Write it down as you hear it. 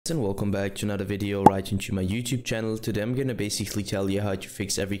And welcome back to another video right into my YouTube channel. Today I'm gonna basically tell you how to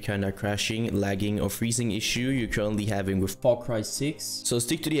fix every kind of crashing, lagging or freezing issue you're currently having with Farcry 6. So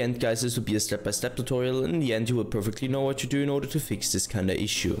stick to the end guys, this will be a step-by-step tutorial and in the end you will perfectly know what to do in order to fix this kind of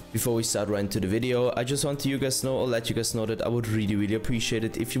issue. Before we start right into the video, I just want to let you guys know that I would really appreciate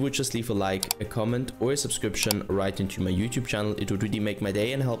it if you would just leave a like, a comment or a subscription right into my YouTube channel. It would really make my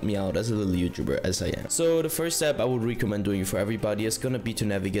day and help me out as a little YouTuber as I am. So the first step I would recommend doing for everybody is gonna be to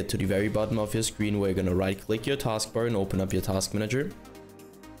navigate to the very bottom of your screen where you're going to right click your taskbar and open up your task manager.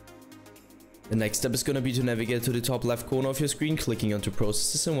 The next step is going to be to navigate to the top left corner of your screen, clicking onto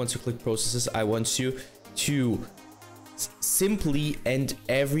processes, and once you click processes, I want you to simply end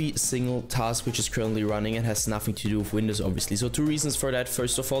every single task which is currently running and has nothing to do with Windows, obviously. So two reasons for that.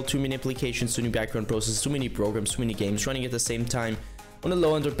 First of all, too many applications, too many background processes, too many programs, too many games running at the same time on a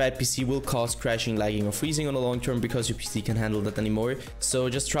low-end or bad PC will cause crashing, lagging or freezing on the long term because your PC can't handle that anymore. So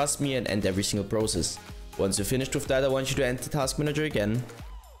just trust me and end every single process. Once you're finished with that, I want you to enter Task Manager again.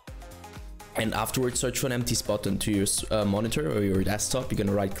 And afterwards search for an empty spot onto your monitor or your desktop. You're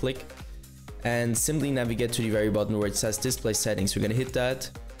gonna right click and simply navigate to the very bottom where it says Display Settings. We're gonna hit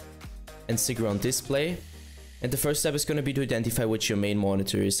that and stick around Display. And the first step is going to be to identify which your main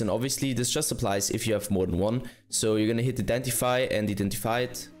monitor is, and obviously this just applies if you have more than one. So you're going to hit identify and identify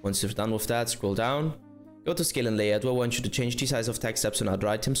it. Once you're done with that, scroll down, go to scale and layout where I want you to change the size of text tabs and other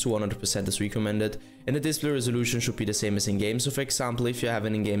items to 100% as recommended, and the display resolution should be the same as in game. So for example, if you have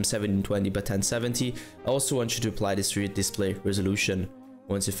an in-game 1720 by 1070, I also want you to apply this to your display resolution.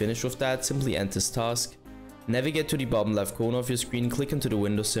 Once you're finished with that, simply end this task. Navigate to the bottom left corner of your screen, click onto the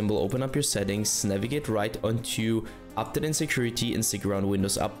Windows symbol, open up your settings, navigate right onto Update and Security and stick around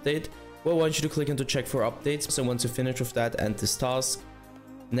Windows Update. Well, I want you to click onto Check for Updates. So once you finish with that, end this task.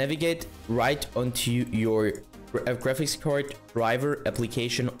 Navigate right onto your graphics card, driver,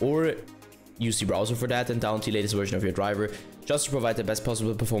 application, or use the browser for that and download the latest version of your driver just to provide the best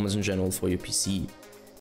possible performance in general for your PC.